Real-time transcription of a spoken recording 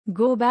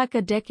Go back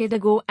a decade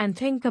ago and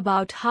think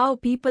about how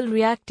people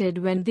reacted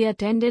when they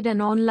attended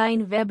an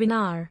online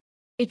webinar.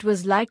 It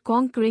was like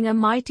conquering a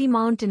mighty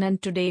mountain,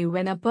 and today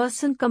when a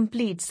person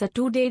completes a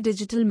 2-day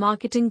digital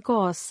marketing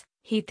course,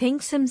 he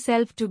thinks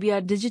himself to be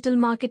a digital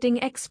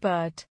marketing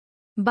expert.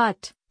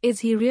 But, is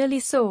he really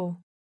so?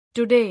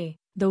 Today,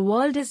 the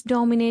world is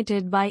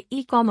dominated by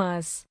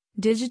e-commerce,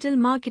 digital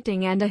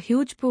marketing and a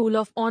huge pool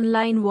of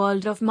online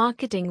world of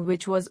marketing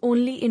which was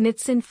only in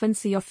its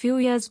infancy a few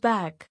years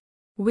back.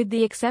 With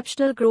the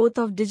exceptional growth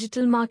of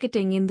digital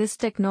marketing in this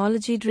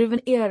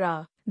technology-driven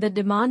era, the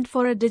demand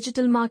for a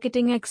digital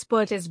marketing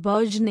expert is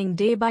burgeoning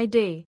day by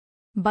day.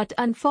 But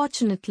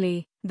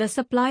unfortunately, the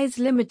supply is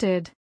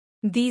limited.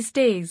 These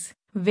days,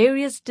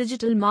 various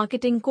digital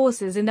marketing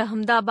courses in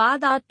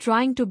Ahmedabad are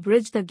trying to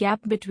bridge the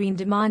gap between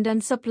demand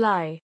and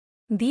supply.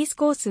 These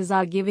courses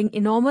are giving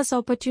enormous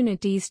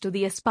opportunities to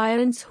the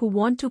aspirants who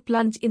want to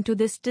plunge into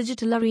this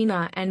digital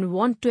arena and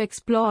want to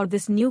explore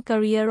this new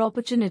career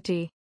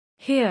opportunity.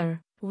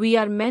 Here, we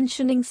are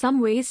mentioning some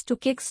ways to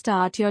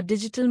kickstart your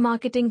digital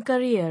marketing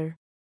career.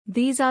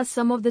 These are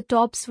some of the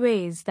top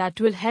ways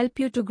that will help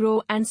you to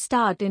grow and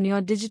start in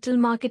your digital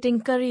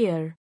marketing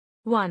career.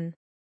 1.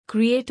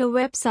 Create a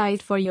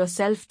website for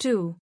yourself.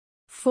 2.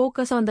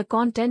 Focus on the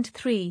content.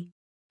 3.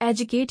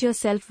 Educate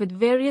yourself with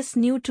various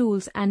new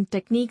tools and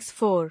techniques.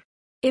 4.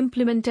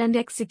 Implement and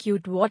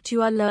execute what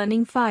you are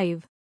learning.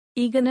 5.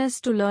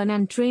 Eagerness to learn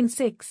and train.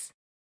 6.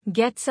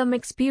 Get some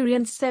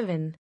experience.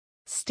 7.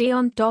 Stay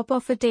on top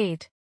of it.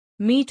 8.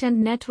 Meet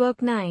and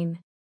network. 9.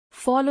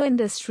 Follow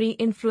industry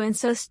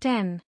influencers.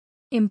 10.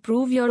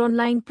 Improve your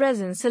online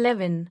presence.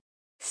 11.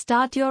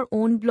 Start your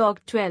own blog.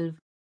 12.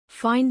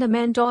 Find a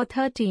mentor.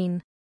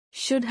 13.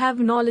 Should have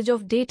knowledge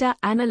of data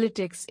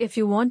analytics. If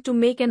you want to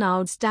make an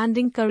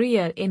outstanding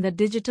career in the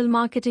digital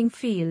marketing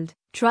field,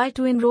 try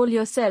to enroll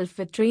yourself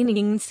with Training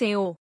in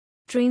SEO.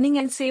 Training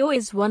in SEO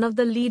is one of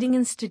the leading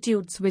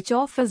institutes which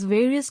offers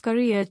various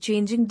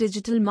career-changing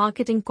digital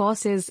marketing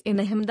courses in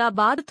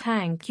Ahmedabad.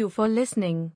 Thank you for listening.